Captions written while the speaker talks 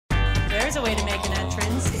there's a way to make an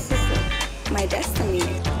entrance. This is my destiny.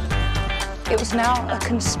 It was now a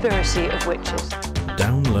conspiracy of witches.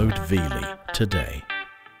 Download Veely today.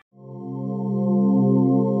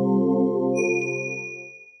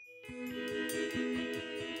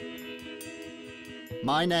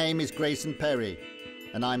 My name is Grayson Perry,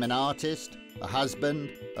 and I'm an artist, a husband,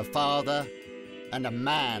 a father, and a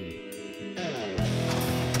man.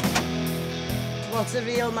 What's a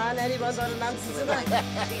real man? Anyone got an answer to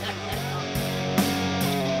that?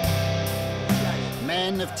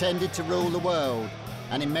 Men have tended to rule the world,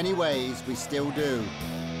 and in many ways we still do.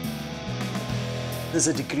 There's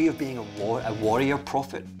a degree of being a warrior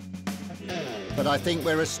prophet. But I think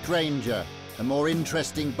we're a stranger, a more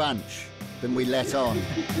interesting bunch than we let on.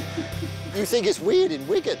 You think it's weird in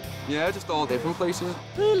Wigan? Yeah, just all different places.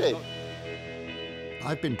 Really?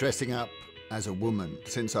 I've been dressing up as a woman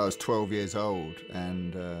since I was 12 years old,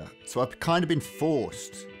 and so I've kind of been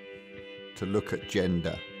forced to look at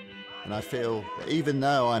gender. And I feel that even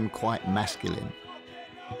though I'm quite masculine,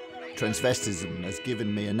 transvestism has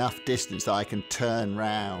given me enough distance that I can turn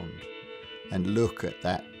round and look at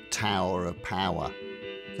that tower of power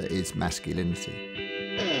that is masculinity.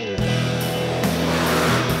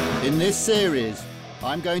 In this series,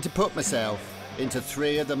 I'm going to put myself into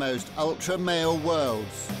 3 of the most ultra-male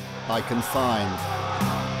worlds I can find.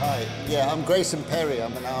 Hi, yeah, I'm Grayson Perry,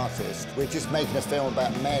 I'm an artist. We're just making a film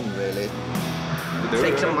about men, really. It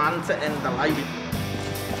takes a man to end the life.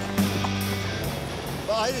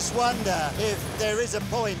 But I just wonder if there is a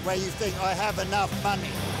point where you think I have enough money.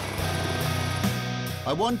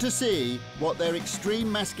 I want to see what their extreme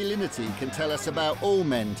masculinity can tell us about all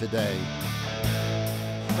men today.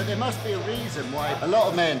 But there must be a reason why a lot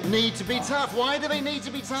of men need to be tough. Why do they need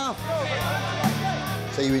to be tough?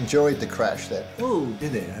 So you enjoyed the crash then? Oh,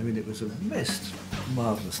 did it? I mean, it was a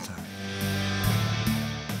marvellous time.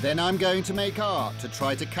 Then I'm going to make art to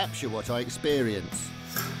try to capture what I experience.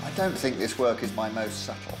 I don't think this work is my most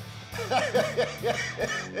subtle.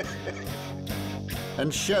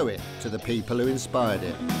 And show it to the people who inspired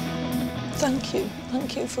it. Thank you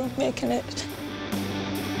for making it.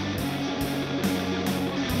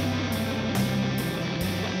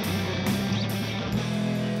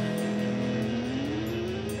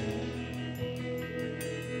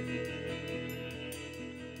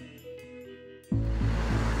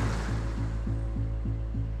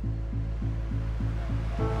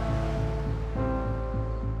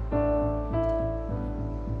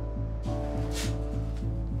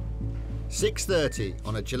 .30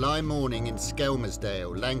 on a July morning in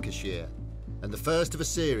Skelmersdale, Lancashire, and the first of a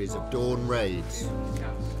series of dawn raids.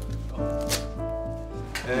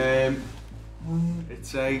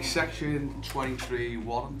 It's a Section 23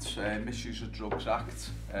 warrant, Misuse of Drugs Act,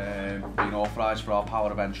 being authorised for our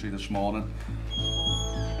power of entry this morning.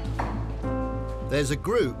 There's a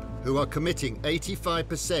group who are committing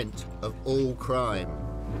 85% of all crime.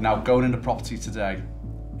 Now, going into property today,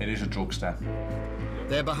 it is a drug's den.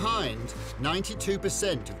 They're behind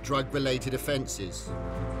 92% of drug-related offences.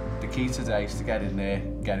 The key today is to get in there,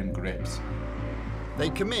 get him gripped. They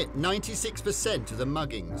commit 96% of the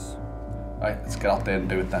muggings. Right, let's get out there and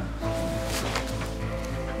do it then.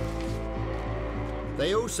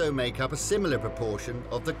 They also make up a similar proportion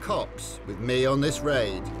of the cops with me on this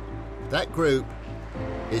raid. That group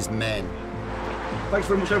is men. Thanks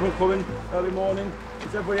very much, everyone, coming early morning. Is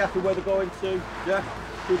everybody happy where they're going to? Yeah?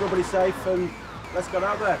 Keep everybody safe and let's get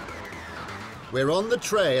out there. We're on the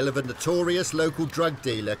trail of a notorious local drug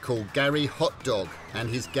dealer called Gary Hot Dog and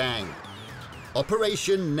his gang.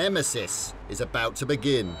 Operation Nemesis is about to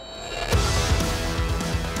begin.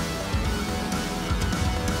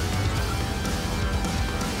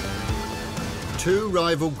 Two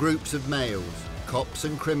rival groups of males, cops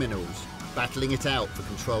and criminals, battling it out for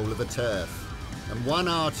control of a turf. And one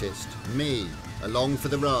artist, me, along for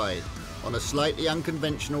the ride, on a slightly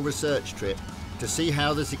unconventional research trip to see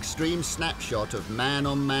how this extreme snapshot of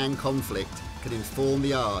man-on-man conflict can inform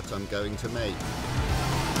the art I'm going to make.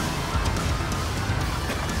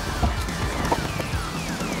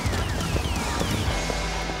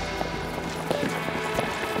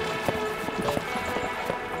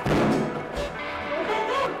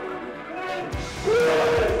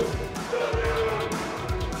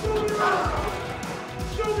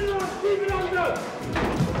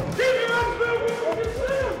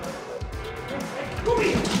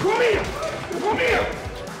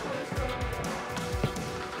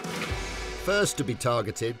 First to be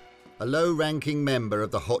targeted, a low-ranking member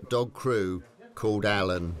of the hot dog crew called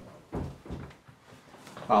Alan.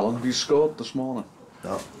 Alan, have you scored this morning?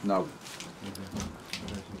 No. No.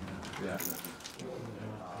 Yeah.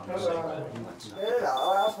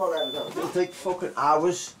 It'll take fucking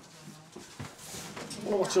hours.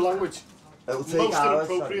 Well, what's your language? It'll take hours.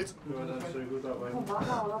 Inappropriate.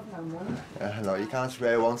 No, you can't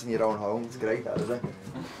swear once in your own home. It's great, that, isn't it?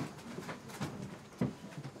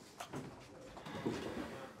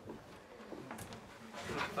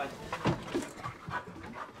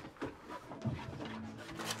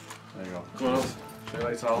 There you go. Go on. See you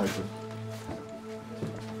later, Al.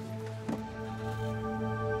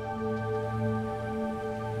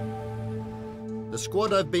 The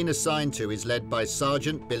squad I've been assigned to is led by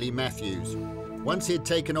Sergeant Billy Matthews. Once he had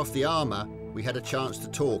taken off the armour, we had a chance to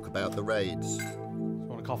talk about the raids.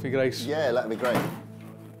 Want a coffee, Grace? Yeah, that'd be great.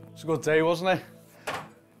 It's a good day, wasn't it?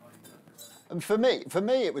 And for me,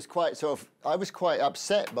 it was quite sort of. I was quite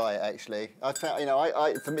upset by it actually. I felt, you know,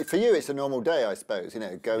 for you, it's a normal day, I suppose. You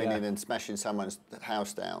know, going in and smashing someone's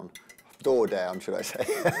house down, door down, should I say?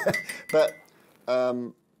 But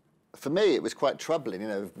for me, it was quite troubling. You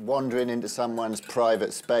know, wandering into someone's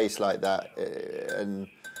private space like that and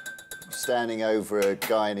standing over a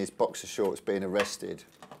guy in his boxer shorts being arrested.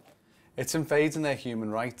 It's invading their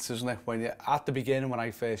human rights, isn't it? When you, at the beginning, when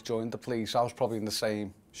I first joined the police, I was probably in the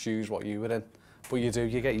same shoes what you were in. But you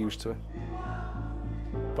get used to it.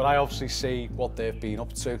 But I obviously see what they've been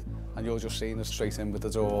up to, and you're just seeing us straight in with the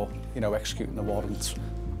door, you know, executing the warrants.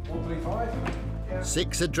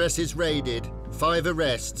 6 addresses raided, 5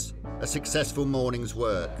 arrests, a successful morning's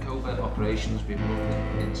work. Covert operations been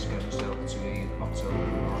running in Scottsdale between October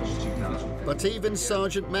and March 2000. But even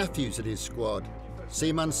Sergeant Matthews and his squad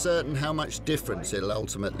seem uncertain how much difference it'll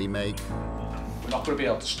ultimately make. We're not going to be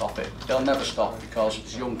able to stop it. They'll never stop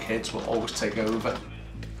because young kids will always take over.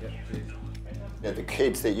 Yeah, the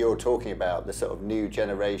kids that you're talking about, the sort of new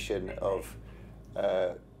generation of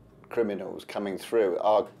criminals coming through,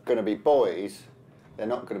 are going to be boys. They're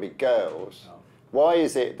not going to be girls. Why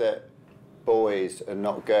is it that boys and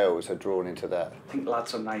not girls are drawn into that? I think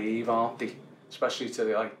lads are naive, aren't they? Especially to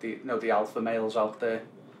the alpha males out there.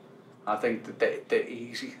 I think that they're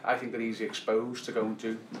easy. I think they're easy exposed to going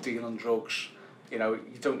to dealing drugs. You know,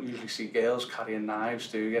 you don't usually see girls carrying knives,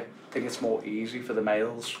 do you? I think it's more easy for the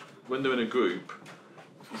males. When they're in a group,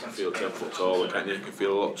 you can feel 10 foot taller, can't you? You can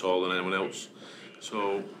feel a lot taller than anyone else.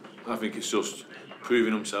 So I think it's just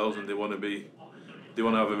proving themselves, and they want to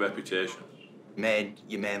have a reputation.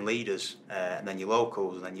 Your main leaders, and then your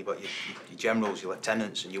locals, and then you've got your generals, your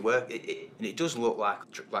lieutenants, and your work. And it does look like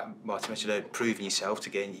Martin mentioned, proving yourself to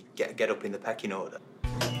get up in the pecking order.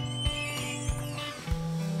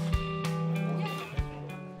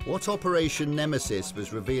 What Operation Nemesis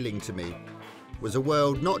was revealing to me was a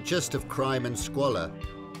world not just of crime and squalor,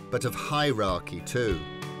 but of hierarchy too.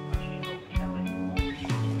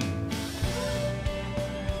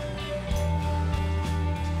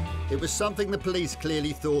 It was something the police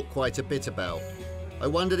clearly thought quite a bit about. I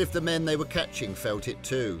wondered if the men they were catching felt it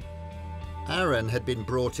too. Aaron had been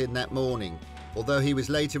brought in that morning, although he was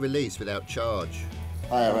later released without charge.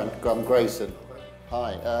 Hi Aaron, I'm Grayson.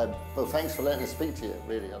 Hi, well thanks for letting us speak to you,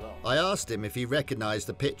 really a lot. I asked him if he recognised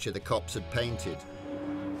the picture the cops had painted.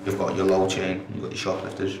 You've got your low chain, you've got your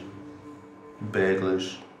shoplifters,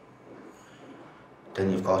 burglars, then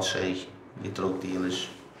you've got, say, your drug dealers.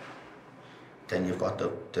 Then you've got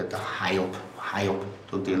the high up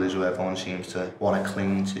drug dealers who everyone seems to want to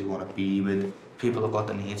cling to, want to be with. People have got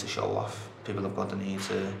the need to show off. People have got the need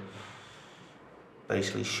to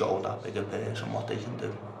basically show that bigger person what they can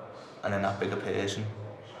do. And then that bigger person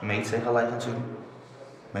may take a liking to them,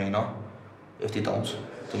 may not. If they don't,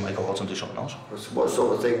 they might go out and do something else. What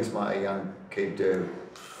sort of things might a young kid do?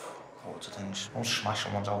 Lots of things. Don't smash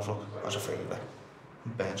someone's house up as a favour.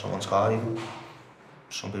 Burn someone's car even.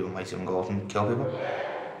 Some people might even go out and kill people.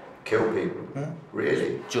 Kill people? Yeah.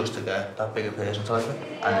 Really? Just to get that bigger person type of.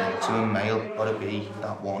 And then to a male, got to be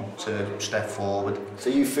that one to step forward. So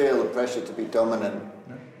you feel the pressure to be dominant?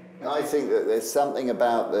 Yeah. I think that there's something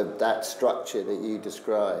about that structure that you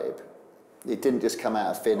describe. It didn't just come out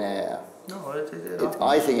of thin air. No,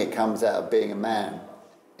 I think it comes out of being a man.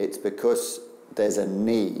 It's because there's a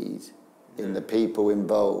need in the people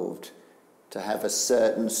involved to have a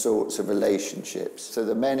certain sorts of relationships. So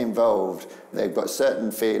the men involved, they've got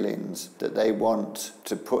certain feelings that they want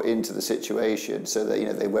to put into the situation so that,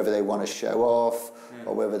 you know, whether they want to show off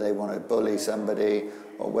or whether they want to bully somebody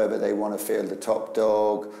or whether they want to feel the top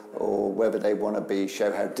dog or whether they want to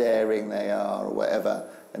show how daring they are or whatever.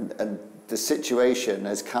 And the situation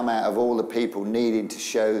has come out of all the people needing to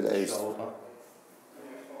show those.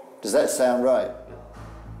 Does that sound right?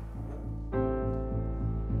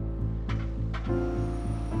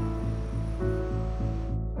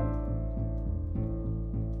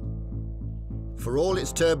 For all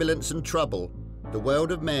its turbulence and trouble, the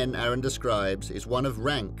world of men Aaron describes is one of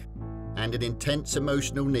rank and an intense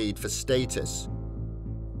emotional need for status.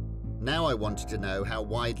 Now I wanted to know how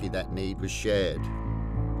widely that need was shared.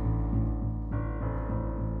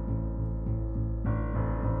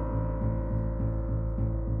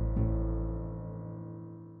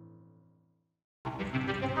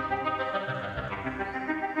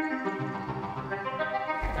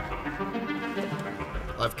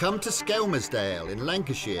 I've come to Skelmersdale in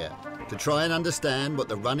Lancashire to try and understand what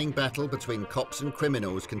the running battle between cops and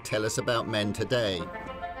criminals can tell us about men today,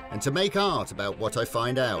 and to make art about what I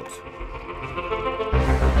find out.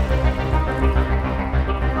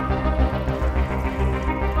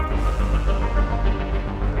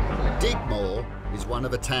 Digmore is one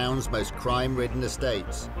of the town's most crime-ridden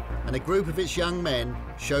estates, and a group of its young men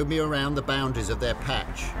showed me around the boundaries of their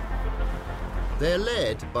patch. They're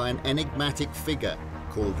led by an enigmatic figure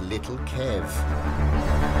called Little Kev.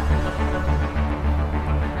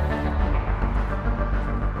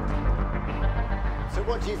 So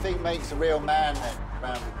what do you think makes a real man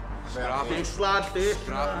then? Scrapping,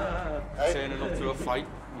 turning up to a fight.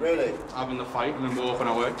 Really? Having the fight and then walking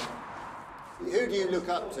away. Who do you look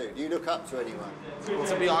up to? Do you look up to anyone? Well,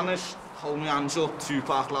 to be honest, hold my hands up,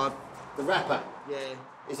 Tupac lad. The rapper? Yeah.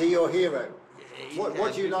 Is he your hero? Yeah,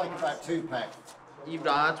 What do you like about Tupac? He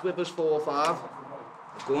rides with us 4 or 5.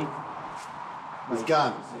 Gun. His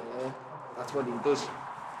gun? Yeah, that's what he does.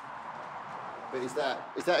 But is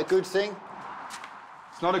that a good thing?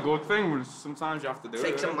 It's not a good thing, but sometimes you have to do it. It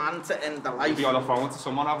takes a man to end the life. Be on the phone to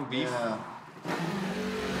someone having beef. Yeah.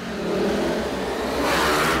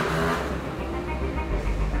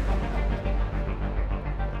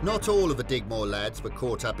 Not all of the Digmore lads were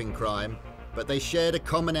caught up in crime, but they shared a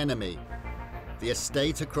common enemy. The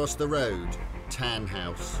estate across the road, Tan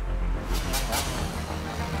House.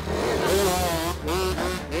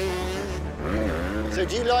 So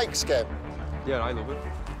do you like Skep? Yeah, I love it.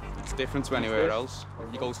 It's different to anywhere else.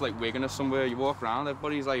 You go to like Wigan or somewhere, you walk around,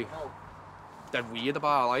 everybody's like, they're weird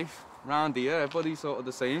about life. Around here, everybody's sort of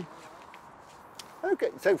the same. Okay,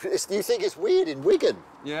 so you think it's weird in Wigan?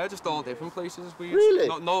 Yeah, just all different places is weird. Really?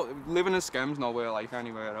 Living in Skem's nowhere like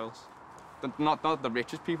anywhere else. Not the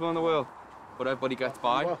richest people in the world, but everybody gets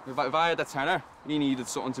by. Well, if I had a tenner, he needed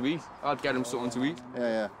something to eat, I'd get him something to eat.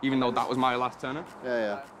 Yeah. Even though that was my last tenner.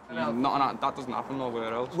 Yeah. That doesn't happen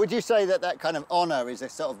nowhere else. Would you say that kind of honour is a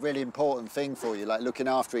sort of really important thing for you, like looking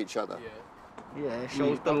after each other? Yeah, it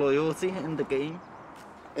shows the loyalty in the game.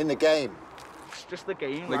 In the game? It's just the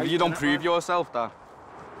game. Like, if you don't prove yourself that,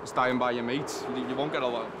 staying by your mates, you won't get a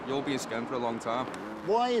lot. You'll be a scam for a long time.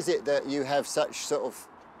 Why is it that you have such sort of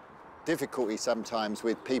difficulty sometimes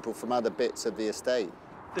with people from other bits of the estate?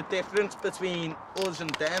 The difference between us and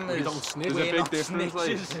them is There's we're a big not difference.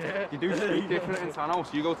 Like, snitches. you do speak different in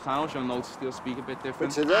Thanos. You go to Thanos, you'll notice they'll speak a bit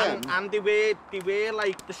different. But to them, And they wear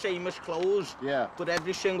like the same as clothes. Yeah. But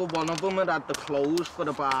every single one of them had had the clothes for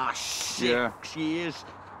about 6 years,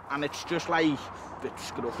 and it's just like a bit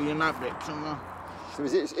scruffy and that rips and that. So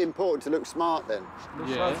is it important to look smart then?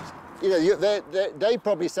 Yeah. You know, they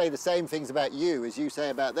probably say the same things about you as you say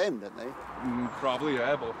about them, don't they? Probably,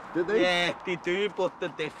 yeah, but... Do they? Yeah, they do, but the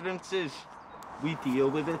difference is we deal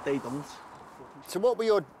with it, they don't. So what were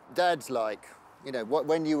your dads like, you know,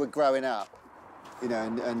 when you were growing up? You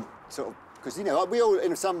know, and sort of, because, you know, we all,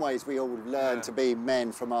 in some ways, we all learn to be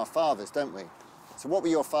men from our fathers, don't we? So what were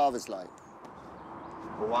your fathers like?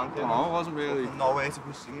 Wanker. No, it wasn't really. Nowhere to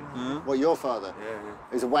be seen. What, your father? Yeah.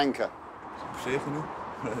 He's a wanker. Safe, you know.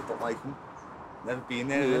 Don't like him. Never been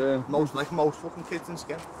there. Yeah. Most fucking kids in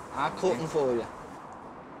Skem. I'm cutting for you.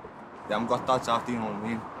 They haven't got dads after, you know what I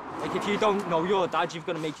mean? Like, if you don't know your dad, you've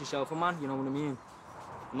got to make yourself a man, you know what I mean?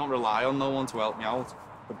 Not rely on no one to help me out.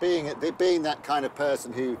 But being that kind of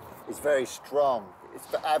person who is very strong, it's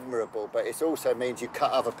admirable, but it also means you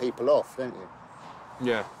cut other people off, don't you?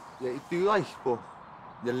 Yeah. Yeah, you do, like, but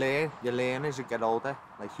you learn as you get older.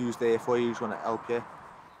 Like, who's there for you, who's going to help you.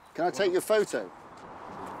 Can I take your photo?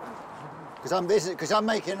 Because I'm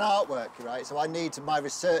making artwork, right? So I need my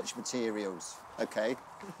research materials, okay?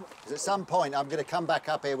 Because at some point I'm going to come back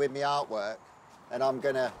up here with my artwork and I'm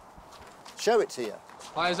going to show it to you.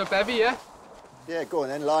 Eyes up heavy, yeah? Yeah, go on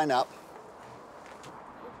then, line up.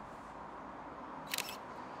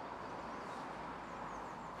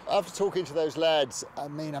 After talking to those lads, I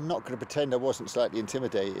mean, I'm not going to pretend I wasn't slightly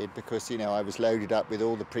intimidated because, you know, I was loaded up with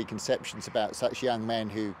all the preconceptions about such young men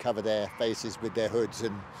who cover their faces with their hoods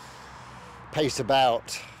and pace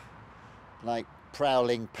about like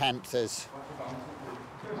prowling panthers.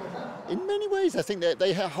 In many ways, I think that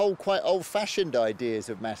they hold quite old-fashioned ideas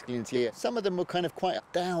of masculinity. Some of them were kind of quite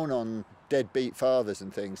down on deadbeat fathers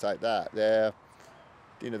and things like that. They're,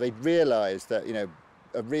 they realise that,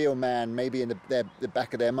 a real man, maybe in the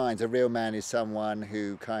back of their minds, a real man is someone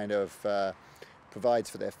who kind of provides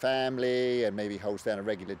for their family and maybe holds down a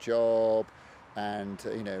regular job and,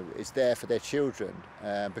 is there for their children,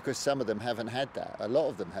 because some of them haven't had that. A lot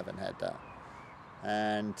of them haven't had that.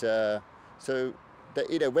 And so,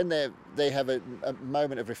 that, when they have a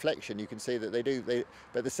moment of reflection, you can see that they do. But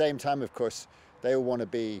at the same time, of course, they all want to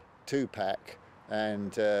be two-pack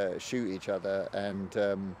and shoot each other. And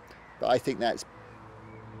but I think that's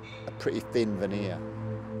a pretty thin veneer.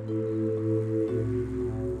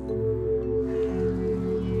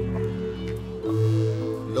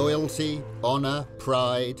 Loyalty, honour,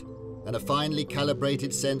 pride, and a finely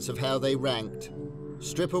calibrated sense of how they ranked.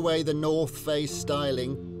 Strip away the North Face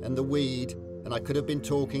styling and the weed, and I could have been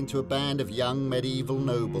talking to a band of young medieval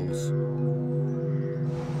nobles.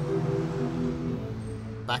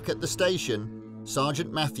 Back at the station,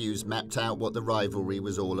 Sergeant Matthews mapped out what the rivalry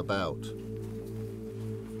was all about.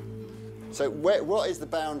 So what is the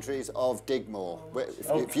boundaries of Digmore?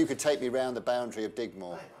 If you could take me around the boundary of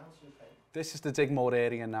Digmore. This is the Digmore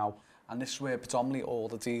area now, and this is where predominantly all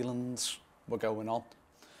the dealings were going on.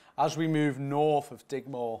 As we move north of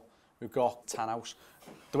Digmore, we've got Tanhouse.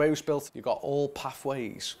 The way it was built, you've got all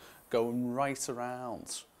pathways going right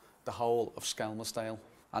around the whole of Skelmersdale.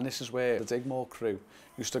 And this is where the Digmore crew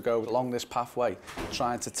used to go along this pathway,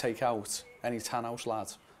 trying to take out any Tanhouse lad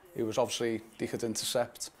who was obviously they could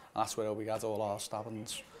intercept. And that's where we had all our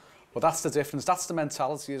stabbings. But that's the difference, that's the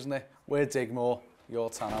mentality, isn't it? We're Digmore, you're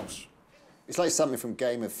Tanhouse. It's like something from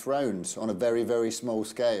Game of Thrones on a very, very small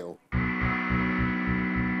scale.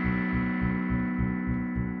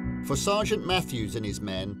 For Sergeant Matthews and his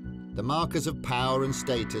men, the markers of power and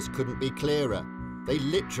status couldn't be clearer. They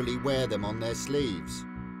literally wear them on their sleeves.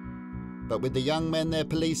 But with the young men they're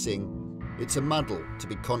policing, it's a muddle to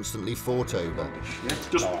be constantly fought over. Yeah,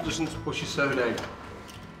 just listen to what's your surname.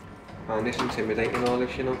 And it's intimidating all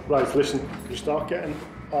this, Right, listen, if you start getting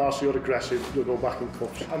arsey or aggressive, you'll go back in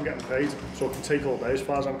cuffs. I'm getting paid, so it can take all day as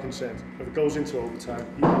far as I'm concerned. If it goes into overtime,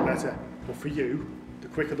 even better. But for you, the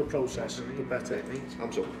quicker the process, the better.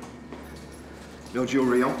 Hands up. No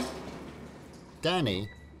jewellery on. Danny,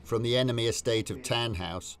 from the enemy estate of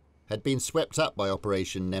Tanhouse, had been swept up by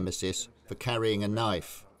Operation Nemesis for carrying a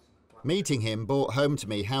knife. Meeting him brought home to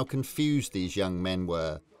me how confused these young men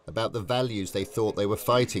were about the values they thought they were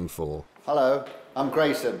fighting for. Hello, I'm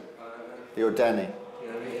Grayson. You're Danny.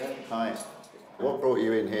 Yeah. Hi. What brought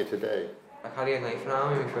you in here today? I carry a knife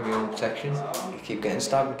around me for my own protection. You keep getting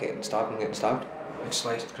stabbed, getting stabbed. It's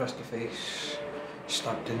sliced across the face,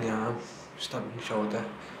 stabbed in the arm, stabbed in the shoulder.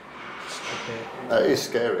 That is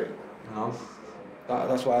scary. No.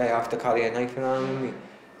 That's why I have to carry a knife around with me.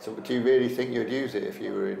 So do you really think you'd use it if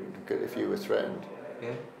you were threatened?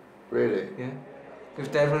 Yeah. Really? Yeah.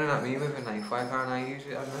 Because they're running at me with a knife, why can't I use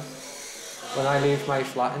it, haven't I? When I leave my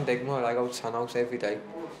flat in Digmore, I go to Tanhouse every day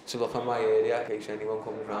to look at my area in case anyone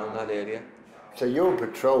comes around that area. So you're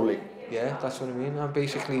patrolling? Yeah, that's what I mean. I'm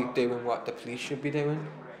basically doing what the police should be doing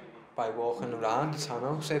by walking around the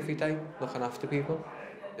Tanhouse every day, looking after people.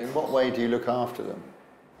 In what way do you look after them?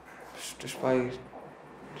 Just by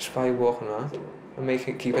walking around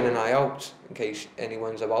and keeping an eye out in case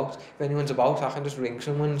anyone's about. If anyone's about, I can just ring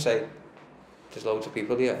someone and say, there's loads of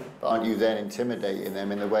people here. But aren't you then intimidating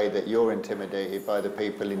them in the way that you're intimidated by the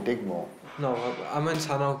people in Digmore? No, I'm in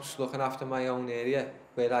Tanhouse looking after my own area,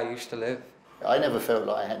 where I used to live. I never felt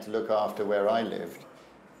like I had to look after where I lived.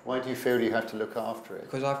 Why do you feel you have to look after it?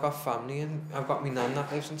 Because I've got family and I've got my nan that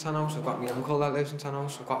lives in Tanhouse, I've got my uncle that lives in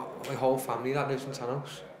Tanhouse, I've got my whole family that lives in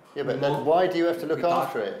Tanhouse. Yeah, but then why do you have to look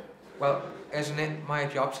after it? Well, isn't it my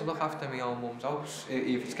job to look after my own mum's house,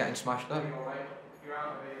 if it's getting smashed up?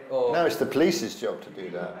 Or no, it's the police's job to do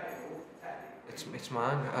that. It's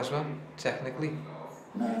mine as well, technically.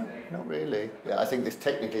 No, not really. Yeah, I think this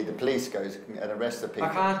technically the police goes and arrest the people.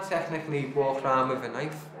 I can't technically walk around with a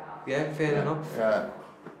knife. Yeah, fair enough. Yeah.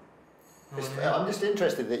 I'm just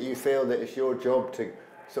interested that you feel that it's your job to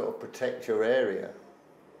sort of protect your area.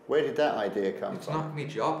 Where did that idea come from? It's not my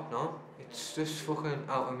job, no. It's just fucking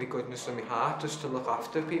out of my goodness of my heart, just to look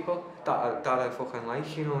after people that I fucking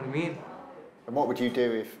like, you know what I mean? And what would you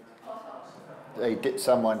do if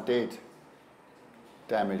someone did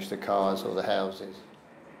damage the cars or the houses?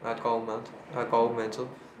 I'd go mad. I'd go mental.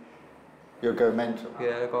 You'd go mental?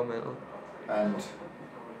 Yeah, I'd go mental. And?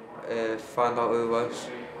 Find out who it was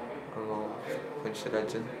and go punch the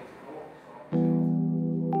heads in.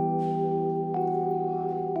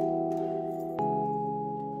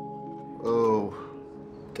 Oh,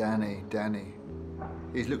 Danny.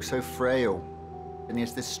 He looks so frail. And he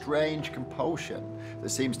has this strange compulsion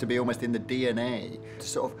that seems to be almost in the DNA to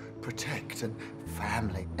sort of protect and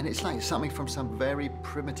family. And it's like something from some very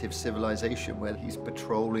primitive civilization where he's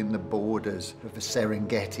patrolling the borders of the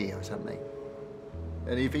Serengeti or something.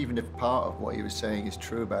 And even if part of what he was saying is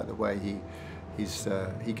true about the way he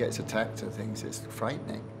gets attacked and things, it's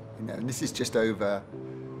frightening. You know, and this is just over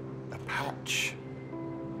a patch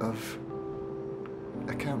of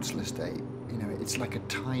a council estate. You know, it's like a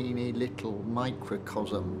tiny little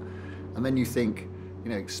microcosm. And then you think, you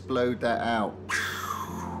know, explode that out.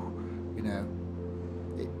 You know,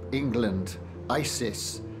 England,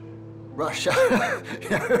 ISIS, Russia. You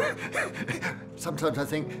know? Sometimes I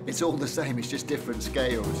think it's all the same, it's just different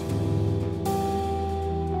scales.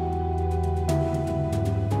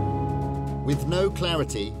 With no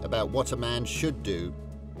clarity about what a man should do,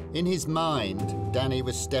 in his mind, Danny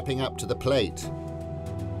was stepping up to the plate.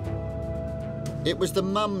 It was the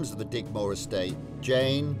mums of the Digmore estate,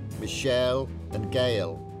 Jane, Michelle and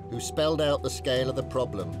Gail, who spelled out the scale of the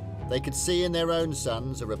problem. They could see in their own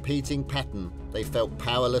sons a repeating pattern they felt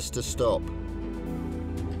powerless to stop.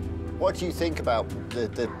 What do you think about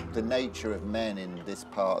the nature of men in this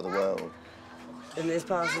part of the world? In this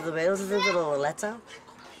part of the world, I think they're all a let-out.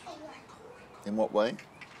 In what way?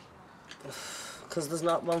 Because there's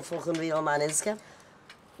not one fucking real man in Scam.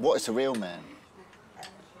 What is a real man?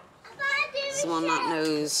 Someone that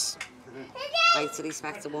knows how to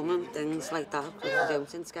respect a woman, things like that, which we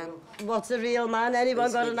don't in Scam. What's a real man?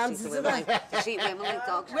 Anyone got an answer to that? Treat women like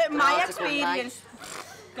dogs. With my experience,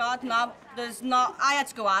 God, no, there's not. I had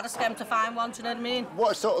to go out of Scam to find one, do you know what I mean?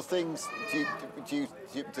 What sort of things do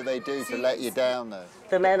they do to let you down, though?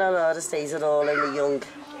 The men on our estate are all in the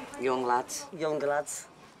young lads. Younger lads.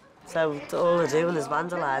 So all they're doing is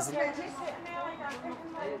vandalising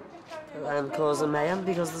and causing mayhem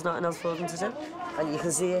because there's nothing else for them to do. And you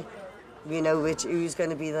can see it. You know who's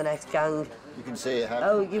going to be the next gang. You can see it happening.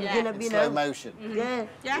 Oh, you know. Slow motion. Yeah.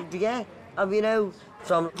 And we know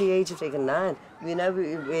from the age of freaking 9, we know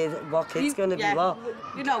what kid's going to be what.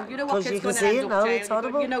 You know what kid's going to end up it's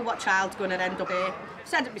horrible. You know what child's going to end up here.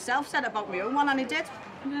 Said it myself, said it about my own one, and he did.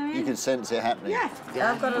 You know what I mean? You can sense it happening. Yeah,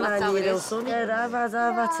 I've got a 9-year-old son. Yeah, I've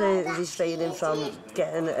had to restrain him from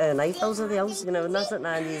getting a knife out of the house, you know, and that's at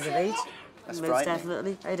 9 years of age. That's Most frightening.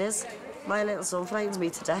 definitely, it is. My little son frightens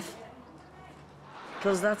me to death.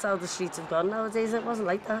 Because that's how the streets have gone nowadays. It wasn't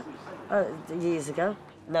like that years ago.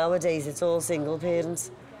 Nowadays, it's all single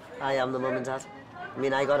parents. I am the mum and dad. I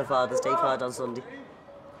mean, I got a Father's Day card on Sunday,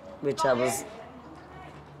 which was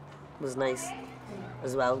nice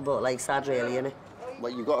as well, but like sad really, innit?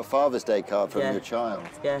 Well, you got a Father's Day card from Yeah. your child.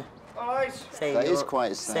 Yeah. That is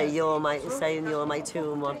quite sad. Saying you're my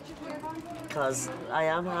 2-in-1. Because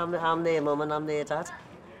I'm their mum and I'm their dad.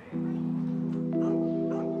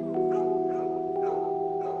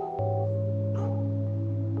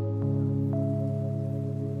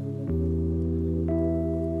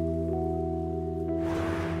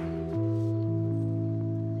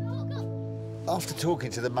 After talking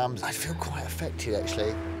to the mums, I feel quite affected,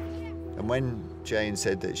 actually. And when Jane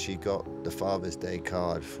said that she got the Father's Day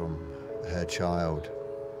card from her child,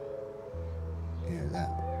 you know, that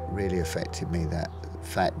really affected me, that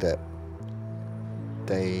fact that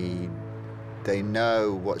they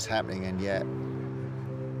know what's happening and yet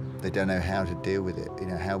they don't know how to deal with it, you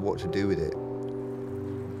know, what to do with it.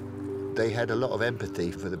 They had a lot of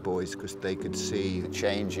empathy for the boys because they could see the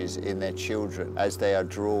changes in their children as they are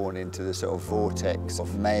drawn into the sort of vortex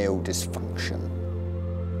of male dysfunction.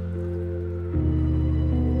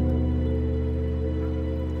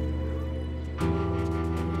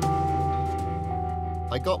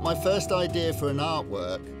 I got my first idea for an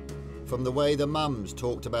artwork from the way the mums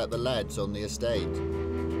talked about the lads on the estate.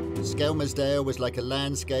 Skelmersdale was like a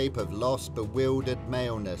landscape of lost, bewildered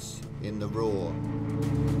maleness in the raw.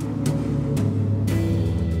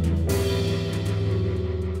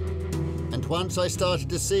 And once I started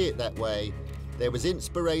to see it that way, there was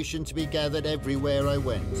inspiration to be gathered everywhere I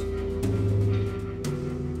went.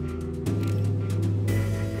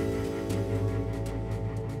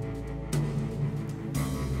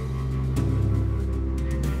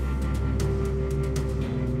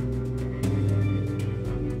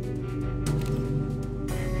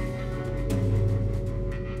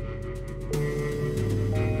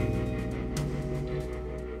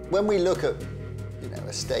 When we look at, you know,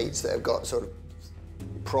 estates that have got sort of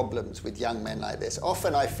problems with young men like this,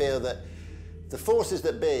 often I feel that the forces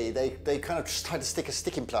that be, they kind of just try to stick a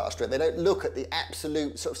sticking plaster and they don't look at the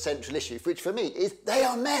absolute sort of central issue, which for me is they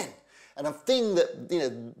are men. And a thing that, you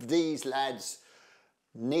know, these lads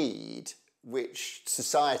need, which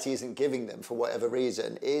society isn't giving them for whatever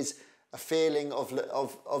reason, is a feeling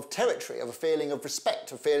of territory, of a feeling of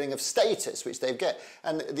respect, a feeling of status, which they get.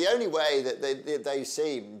 And the only way that they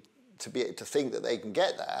seem to think that they can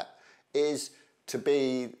get that is to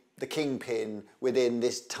be the kingpin within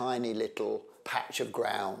this tiny little patch of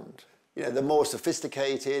ground. You know, the more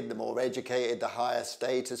sophisticated, the more educated, the higher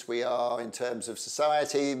status we are in terms of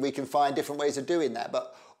society, we can find different ways of doing that.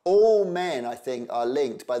 But all men, I think, are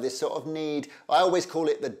linked by this sort of need. I always call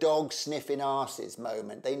it the dog sniffing arses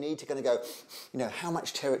moment. They need to kind of go, you know, how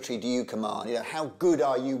much territory do you command? You know, how good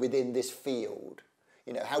are you within this field?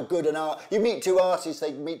 You know, how good an art... You meet two artists,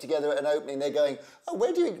 they meet together at an opening, they're going, oh,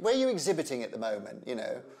 where are you exhibiting at the moment, you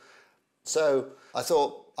know? So I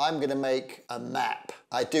thought, I'm going to make a map.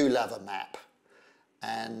 I do love a map.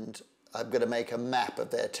 And I'm going to make a map of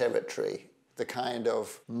their territory. The kind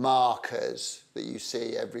of markers that you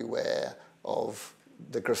see everywhere of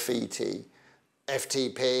the graffiti.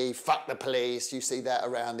 FTP, fuck the police, you see that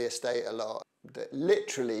around the estate a lot.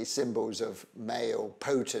 Literally symbols of male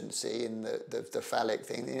potency in the phallic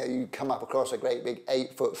thing. You know, you come up across a great big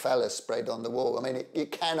 8-foot phallus spread on the wall. I mean,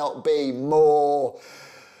 it cannot be more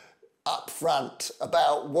upfront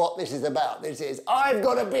about what this is about. This is, I've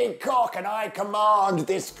got a big cock and I command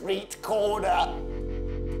this street corner.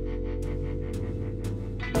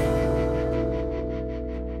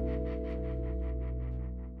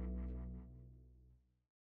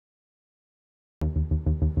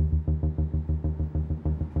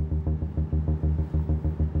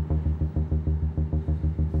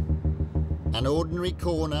 An ordinary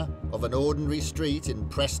corner of an ordinary street in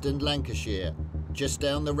Preston, Lancashire, just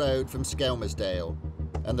down the road from Skelmersdale,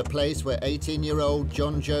 and the place where 18-year-old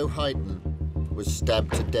John Joe Hyton was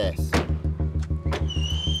stabbed to death.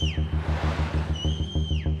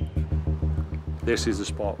 This is the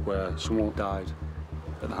spot where someone died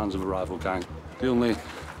at the hands of a rival gang. The only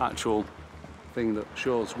actual thing that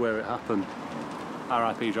shows where it happened,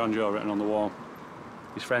 R.I.P. John Joe written on the wall.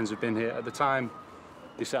 His friends have been here. At the time,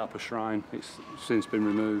 they set up a shrine. It's since been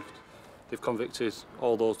removed. They've convicted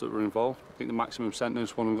all those that were involved. I think the maximum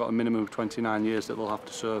sentence, one of them got a minimum of 29 years that they'll have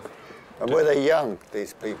to serve. And were they young,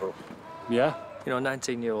 these people? Yeah. You know, a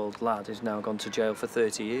 19-year-old lad has now gone to jail for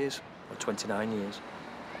 30 years, or 29 years,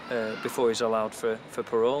 before he's allowed for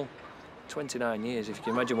parole. 29 years, if you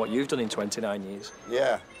can imagine what you've done in 29 years.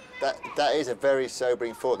 Yeah, that is a very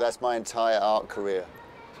sobering thought. That's my entire art career.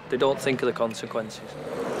 They don't think of the consequences.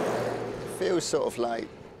 It feels sort of like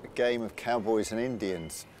a game of cowboys and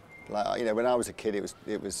Indians. Like, you know, when I was a kid,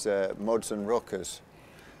 it was mods and rockers.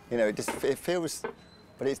 You know, it feels,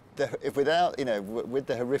 but if without, you know, with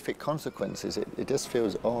the horrific consequences, it just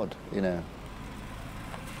feels odd, you know.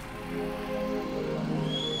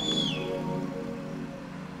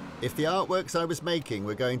 If the artworks I was making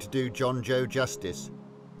were going to do John Joe justice,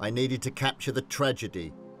 I needed to capture the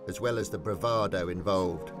tragedy as well as the bravado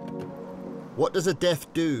involved. What does a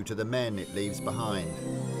death do to the men it leaves behind?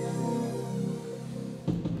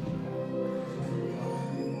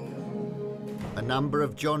 A number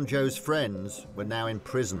of John Joe's friends were now in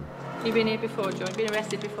prison. You've been here before, John? You've been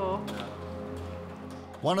arrested before?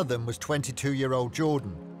 One of them was 22-year-old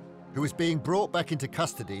Jordan, who was being brought back into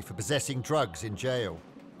custody for possessing drugs in jail.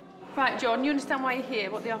 Right, John, you understand why you're here,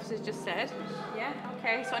 what the officer's just said? Yeah?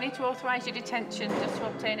 OK, so I need to authorise your detention just to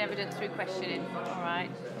obtain evidence through questioning. All right.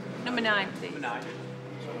 Number 9, please. Number 9.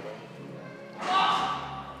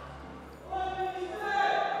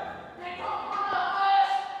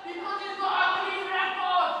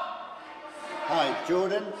 Hi,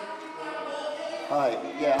 Jordan. Hi,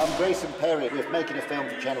 yeah, I'm Grayson Perry. We're making a film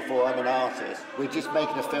for Channel 4. I'm an artist. We're just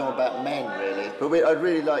making a film about men, really. But I'd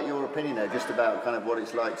really like your opinion, though, just about kind of what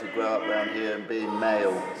it's like to grow up around here and being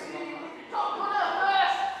male.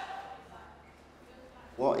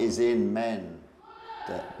 What is in men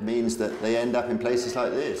that means that they end up in places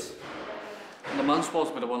like this? The man's supposed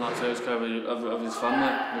to be the one that takes care of his family,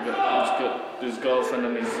 his girlfriend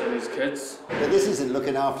and his kids. But this isn't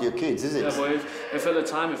looking after your kids, is it? Yeah, but if at the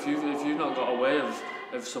time, if you've not got a way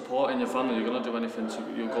of supporting your family, you're going to do anything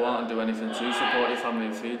you'll go out and do anything to support your family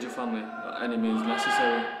and feed your family at any means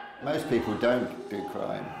necessary. Most people don't do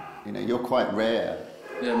crime. You know, you're quite rare.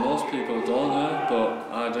 Yeah, most people don't, but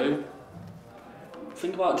I do.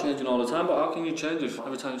 Think about changing all the time, but how can you change if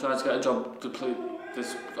every time you try to get a job,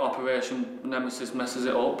 this Operation Nemesis messes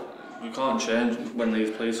it up? You can't change when these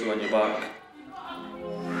police are on your back.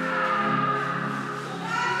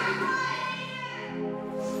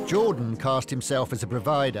 Jordan cast himself as a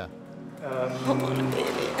provider.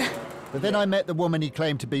 But then I met the woman he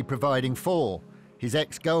claimed to be providing for, his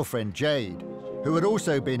ex-girlfriend Jade, who had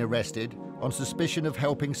also been arrested on suspicion of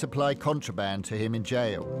helping supply contraband to him in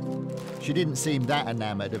jail. She didn't seem that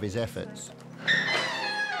enamoured of his efforts.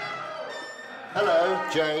 Hello,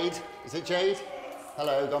 Jade. Is it Jade?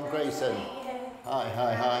 Hello, I'm Grayson. Hi,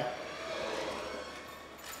 hi, hi.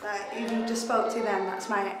 You just spoke to them, that's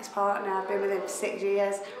my ex-partner, I've been with him for 6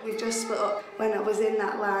 years. We've just split up. When I was in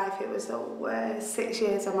that life, it was the worst 6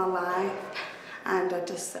 years of my life. And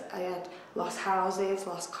I had lost houses,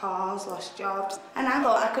 lost cars, lost jobs. And I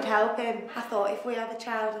thought I could help him. I thought if we have a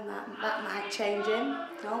child and that might change him.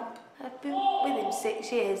 Nope. I've been with him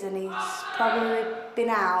 6 years and he's probably been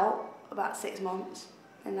out about 6 months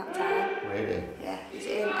in that time. Really? Yeah, he's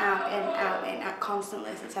in, out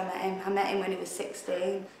constantly since I met him. I met him when he was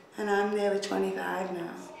 16 and I'm nearly 25 now.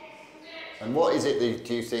 And what is it that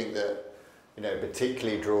do you think that, you know,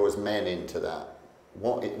 particularly draws men into that?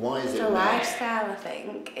 Why is It's it a men? lifestyle, I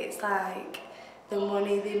think. It's like the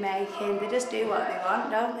money they make in, they just do what they want,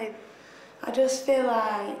 don't they? I just feel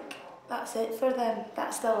like that's it for them.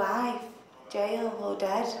 That's their life. Jail or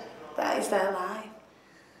dead. That is their life.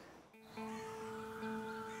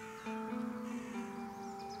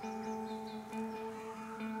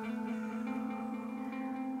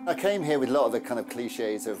 I came here with a lot of the kind of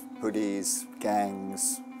cliches of hoodies,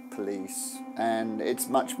 gangs, police, and it's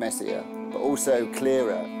much messier, but also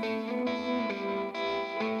clearer. You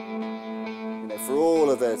know, for all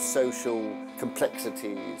of the social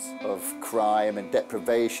complexities of crime and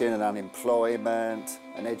deprivation and unemployment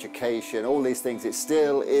and education, all these things, it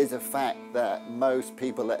still is a fact that most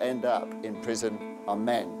people that end up in prison are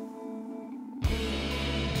men.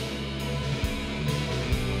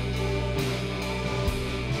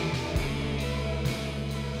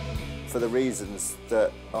 For the reasons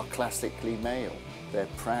that are classically male. They're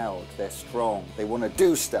proud, they're strong, they want to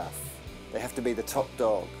do stuff. They have to be the top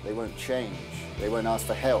dog, they won't change, they won't ask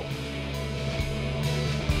for help.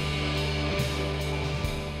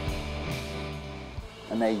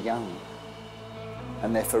 And they're young,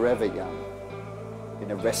 and they're forever young,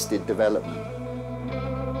 in arrested development.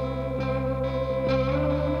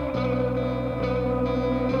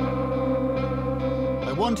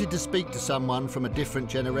 I wanted to speak to someone from a different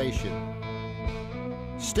generation.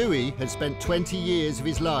 Stewie had spent 20 years of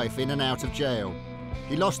his life in and out of jail.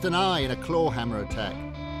 He lost an eye in a claw hammer attack.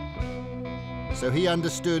 So he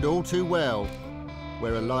understood all too well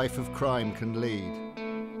where a life of crime can lead.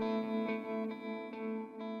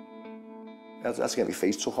 I had to get my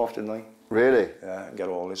face took off, didn't I? Really? Yeah, and get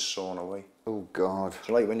all this sawn away. Oh, God.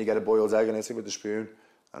 So like when you get a boiled egg and hit it with a spoon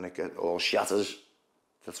and it get all shatters.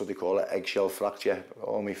 That's what they call it, eggshell fracture.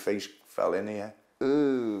 All my face fell in here.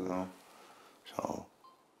 Ooh. You know? So.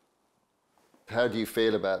 How do you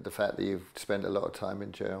feel about the fact that you've spent a lot of time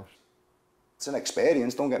in jail? It's an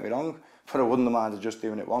experience, don't get me wrong, but I wouldn't have minded just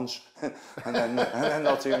doing it once and then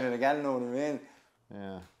not doing it again, you know what I mean?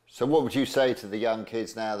 Yeah. So what would you say to the young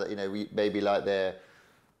kids now that, you know, maybe like they're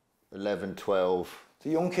 11, 12?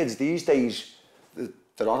 The young kids these days, they're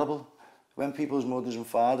horrible. When people's mothers and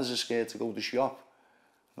fathers are scared to go to shop,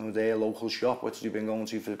 you know, their local shop, which they've been going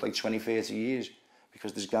to for like 20, 30 years,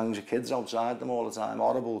 because there's gangs of kids outside them all the time,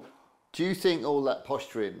 horrible. Do you think all that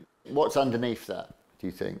posturing, what's underneath that, do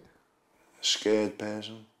you think? A scared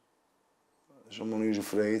person, someone who's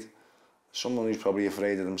afraid, someone who's probably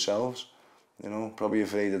afraid of themselves, you know, probably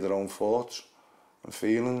afraid of their own thoughts and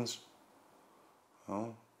feelings, you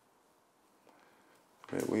know.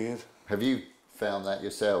 A bit weird. Have you found that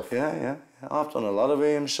yourself? Yeah. I've done a lot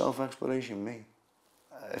of self-exploration, me.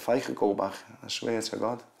 If I could go back, I swear to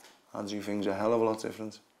God, I'd do things a hell of a lot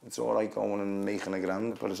different. It's all right going and making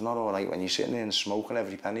 $1,000, but it's not all right when you're sitting there and smoking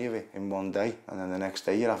every penny of it in one day, and then the next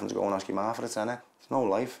day you're having to go and ask your ma for a tenner. It's no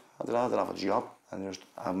life. I'd rather have a job and just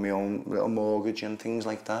have my own little mortgage and things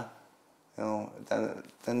like that. You know,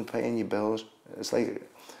 then paying your bills. It's like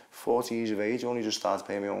 40 years of age, I only just started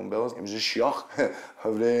paying my own bills. It was a shock,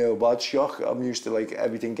 a real bad shock. I'm used to like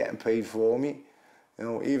everything getting paid for me. You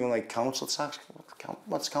know, even like council tax.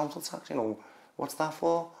 What's council tax? You know, what's that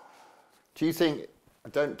for? Do you think,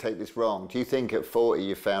 don't take this wrong, do you think at 40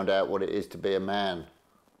 you found out what it is to be a man?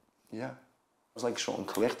 Yeah. It was like something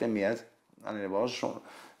clicked in my head. And it was something.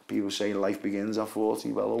 People say life begins at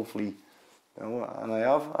 40. Well, hopefully, you know, and I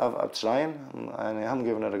have. I'm trying, and I am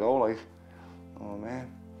giving it a go, like. Oh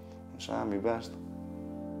man, I'm trying my best.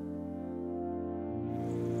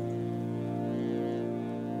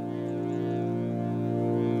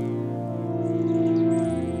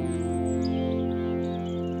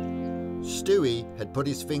 Stewie had put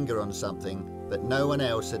his finger on something that no one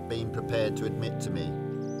else had been prepared to admit to me.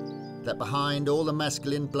 That behind all the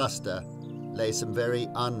masculine bluster lay some very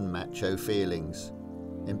unmacho feelings,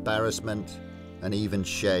 embarrassment and even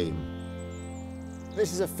shame.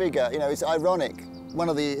 This is a figure, you know, it's ironic. One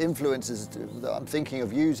of the influences that I'm thinking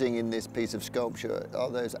of using in this piece of sculpture are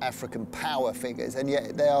those African power figures, and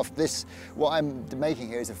yet they are what I'm making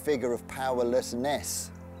here is a figure of powerlessness,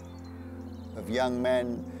 of young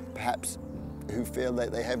men, perhaps, who feel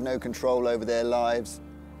that they have no control over their lives,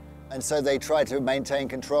 and so they try to maintain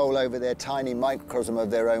control over their tiny microcosm of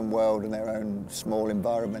their own world and their own small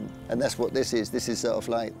environment. And that's what this is. This is sort of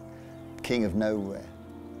like king of nowhere.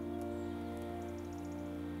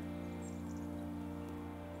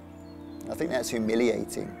 I think that's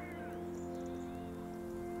humiliating.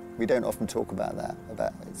 We don't often talk about that,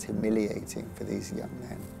 it's humiliating for these young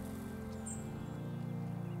men.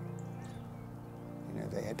 You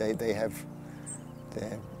know, they have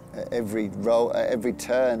every role, at every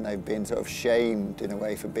turn, they've been sort of shamed in a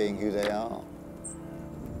way for being who they are.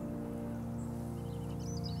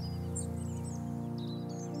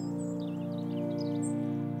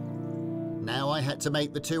 Now I had to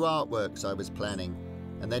make the two artworks I was planning,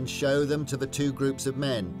 and then show them to the two groups of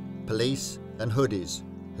men, police and hoodies,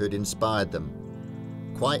 who'd inspired them.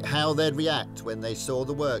 Quite how they'd react when they saw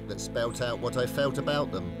the work that spelt out what I felt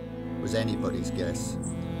about them was anybody's guess.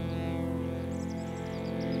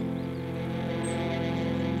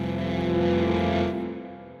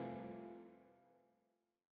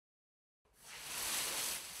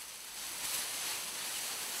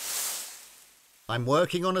 I'm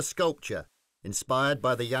working on a sculpture inspired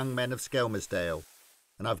by the young men of Skelmersdale,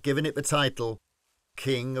 and I've given it the title,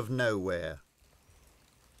 King of Nowhere.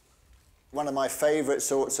 One of my favourite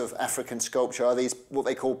sorts of African sculpture are these, what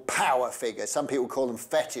they call power figures. Some people call them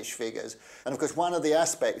fetish figures. And of course, one of the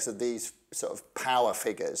aspects of these sort of power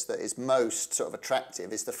figures that is most sort of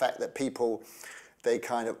attractive is the fact that people, they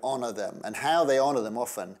kind of honour them. And how they honour them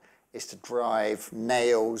often is to drive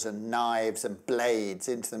nails and knives and blades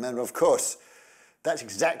into them. And of course, that's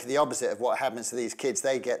exactly the opposite of what happens to these kids.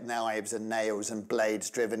 They get knives and nails and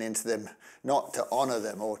blades driven into them, not to honour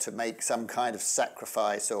them or to make some kind of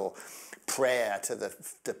sacrifice or prayer to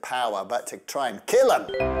the power, but to try and kill them.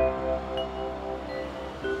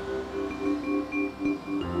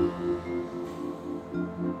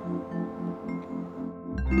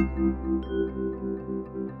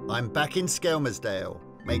 I'm back in Skelmersdale,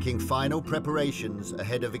 making final preparations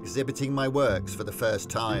ahead of exhibiting my works for the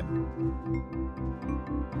first time.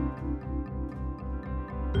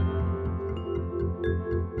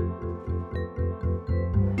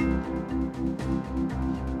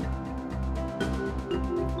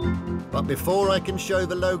 But before I can show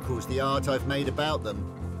the locals the art I've made about them,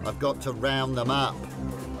 I've got to round them up.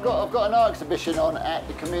 I've got an art exhibition on at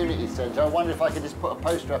the community centre. I wonder if I could just put a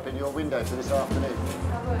poster up in your window for this afternoon.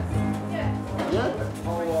 Yeah. Yeah?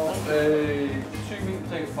 A 2 meat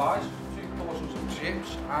potato fries, 2 portions of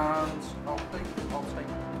chips, and I'll take.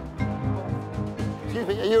 Excuse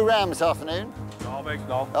me, are you around this afternoon? No, mate,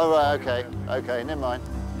 no. Oh, right, okay. Okay, never mind.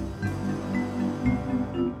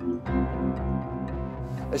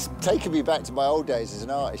 It's taken me back to my old days as an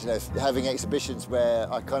artist, you know, having exhibitions where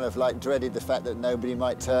I kind of like dreaded the fact that nobody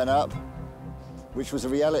might turn up, which was a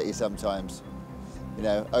reality sometimes. You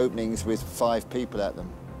know, openings with 5 people at them.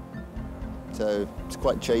 So it's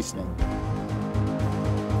quite chastening.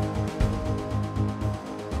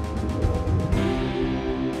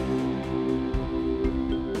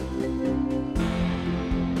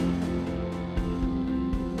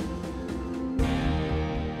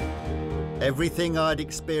 Everything I'd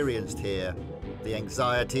experienced here, the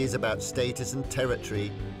anxieties about status and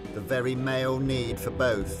territory, the very male need for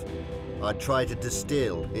both, I'd try to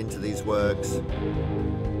distill into these works.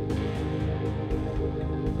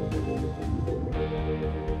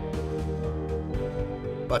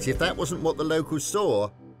 But if that wasn't what the locals saw,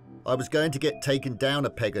 I was going to get taken down a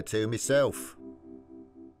peg or two myself.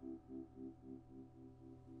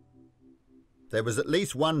 There was at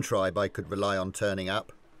least one tribe I could rely on turning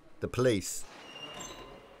up. The police.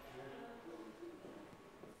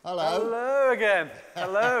 Hello. Hello again.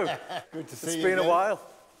 Hello. Good to see you. It's been again. a while.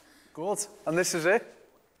 Good. And this is it.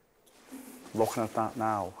 Looking at that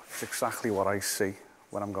now, it's exactly what I see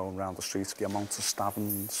when I'm going around the streets, the amount of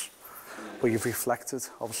stabbings. But you've reflected,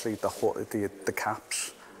 obviously, the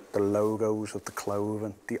caps, the logos of the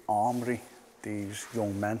clothing, the armoury these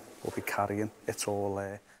young men will be carrying. It's all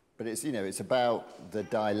there. But it's, you know, it's about the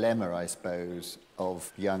dilemma, I suppose,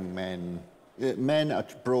 of young men. Men are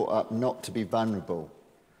brought up not to be vulnerable,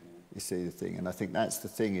 you see the thing. And I think that's the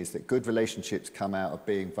thing, is that good relationships come out of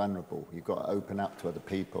being vulnerable. You've got to open up to other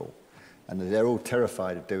people. And they're all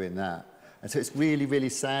terrified of doing that. And so it's really, really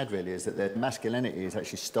sad, really, is that their masculinity is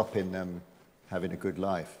actually stopping them having a good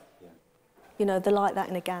life. You know, they're like that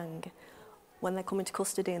in a gang. when they come into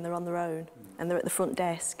custody and they're on their own and they're at the front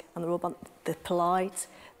desk and they're polite,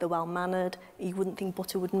 they're well-mannered. You wouldn't think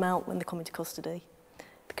butter would melt when they come into custody.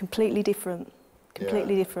 They're completely different.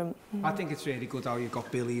 Completely different. I think it's really good how you've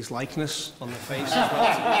got Billy's likeness on the face as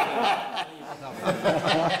well.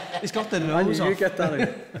 He's got the nose off. You get that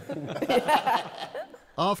in.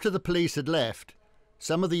 After the police had left,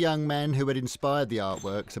 some of the young men who had inspired the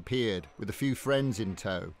artworks appeared with a few friends in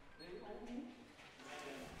tow.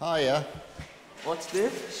 Hiya. What's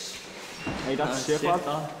this? Hey, that's shit, lad.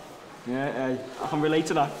 Yeah, hey, I can relate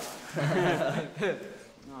to that. Hey,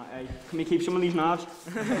 can we keep some of these knives?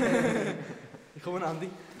 You come in handy.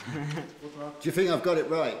 Do you think I've got it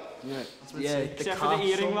right? Yeah. Yeah, except for the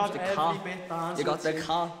earring, lad. The car. You got the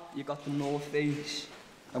car. You got the North Face.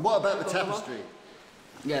 And what about the tapestry?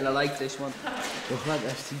 Yeah, I like this one. Look like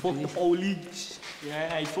this. Fuck the police. Yeah,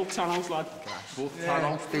 hey, fuck Thanos, lad. Fuck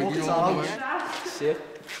Thanos, Thanos. Sick.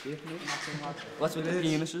 What's with the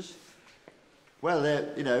penises? Well,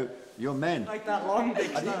 you know, you're men. Like that long dick.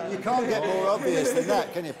 You can't get more obvious than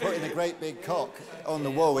that, can you? Putting a great big cock on the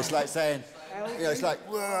wall, it's like saying, you know, it's like,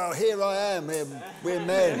 whoa, here I am, we're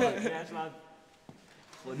men. Yes, lad.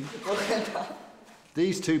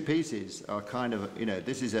 These two pieces are kind of, you know,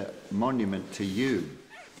 this is a monument to you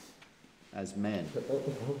as men.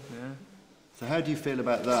 Yeah. So how do you feel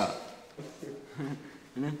about that?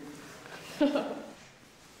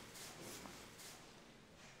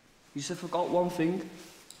 You said forgot one thing.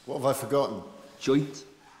 What have I forgotten? Joint.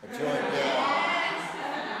 A joint,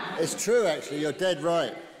 yeah. It's true, actually, you're dead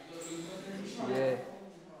right. Yeah.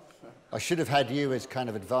 I should have had you as kind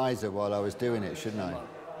of advisor while I was doing it, shouldn't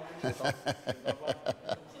I?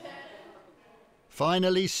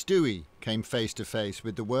 Finally, Stewie came face to face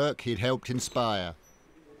with the work he'd helped inspire.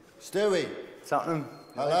 Stewie. What's happening?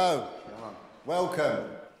 Hello. Welcome.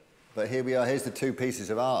 But here we are, here's the two pieces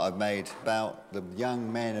of art I've made about the young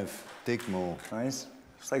men of Digmore. Nice.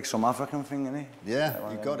 It's like some African thing, isn't it? Yeah,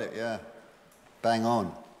 you got it, yeah. Bang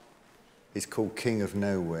on. He's called King of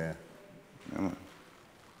Nowhere. Yeah, man.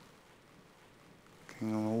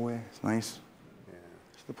 King of Nowhere, it's nice. Yeah.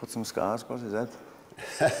 Should have put some scars across his head.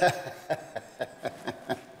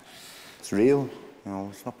 It's real, you know,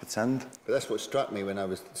 it's not pretend. But that's what struck me when I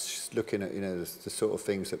was looking at, you know, the sort of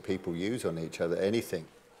things that people use on each other, anything.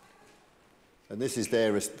 And this is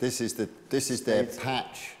their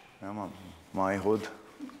patch. Yeah, man. My hood.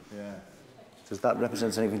 Yeah. Does that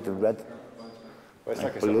represent anything to red? Well, it's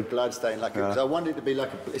like a sort of blood stain, like I wanted it to be like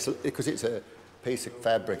because it's a piece of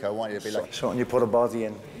fabric. I wanted it to be like something you put a body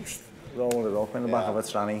in, roll it up in the back of a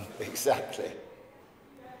tranny. Exactly.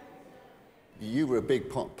 You were a big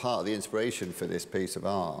part of the inspiration for this piece of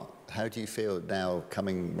art. How do you feel now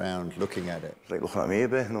coming round looking at it? It's like looking at me a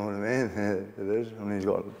bit, you know what I mean? It is. I mean, he's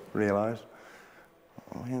got real eyes.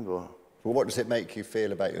 Oh, yeah, but... Well, what does it make you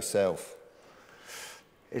feel about yourself?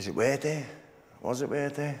 Is it worth it? Was it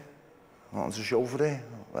worth it? Nothing to show for it?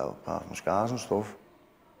 Well, apart from scars and stuff.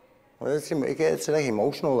 Well, it's like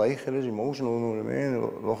emotional, like, it is emotional, you know what I mean?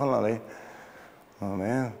 Looking at it. Oh,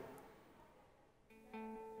 man.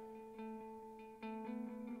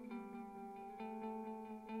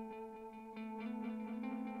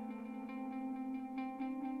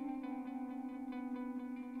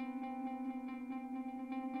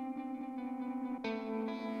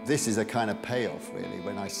 This is a kind of payoff, really,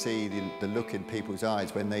 when I see the look in people's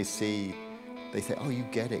eyes when they say, oh, you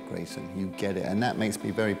get it, Grayson, you get it. And that makes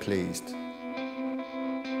me very pleased.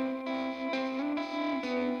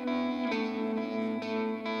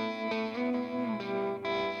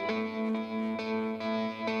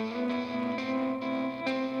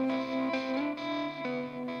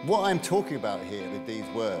 What I'm talking about here with these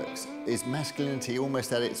works is masculinity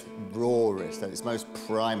almost at its rawest, at its most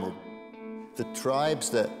primal. The tribes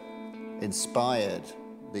that inspired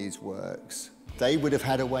these works, they would have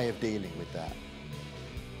had a way of dealing with that.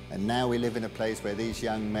 And now we live in a place where these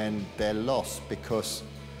young men, they're lost because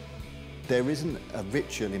there isn't a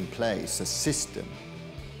ritual in place, a system,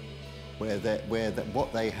 where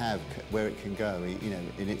what they have, where it can go, you know,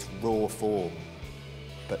 in its raw form.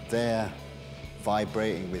 But they're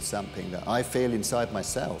vibrating with something that I feel inside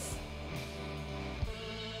myself.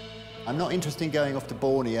 I'm not interested in going off to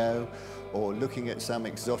Borneo or looking at some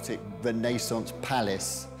exotic Renaissance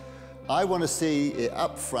palace. I want to see it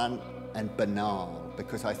up front and banal,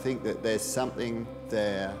 because I think that there's something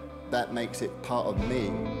there that makes it part of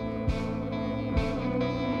me.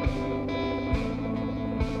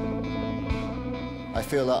 I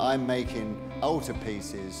feel that I'm making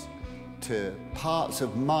altarpieces to parts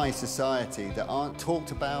of my society that aren't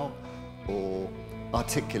talked about or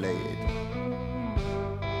articulated.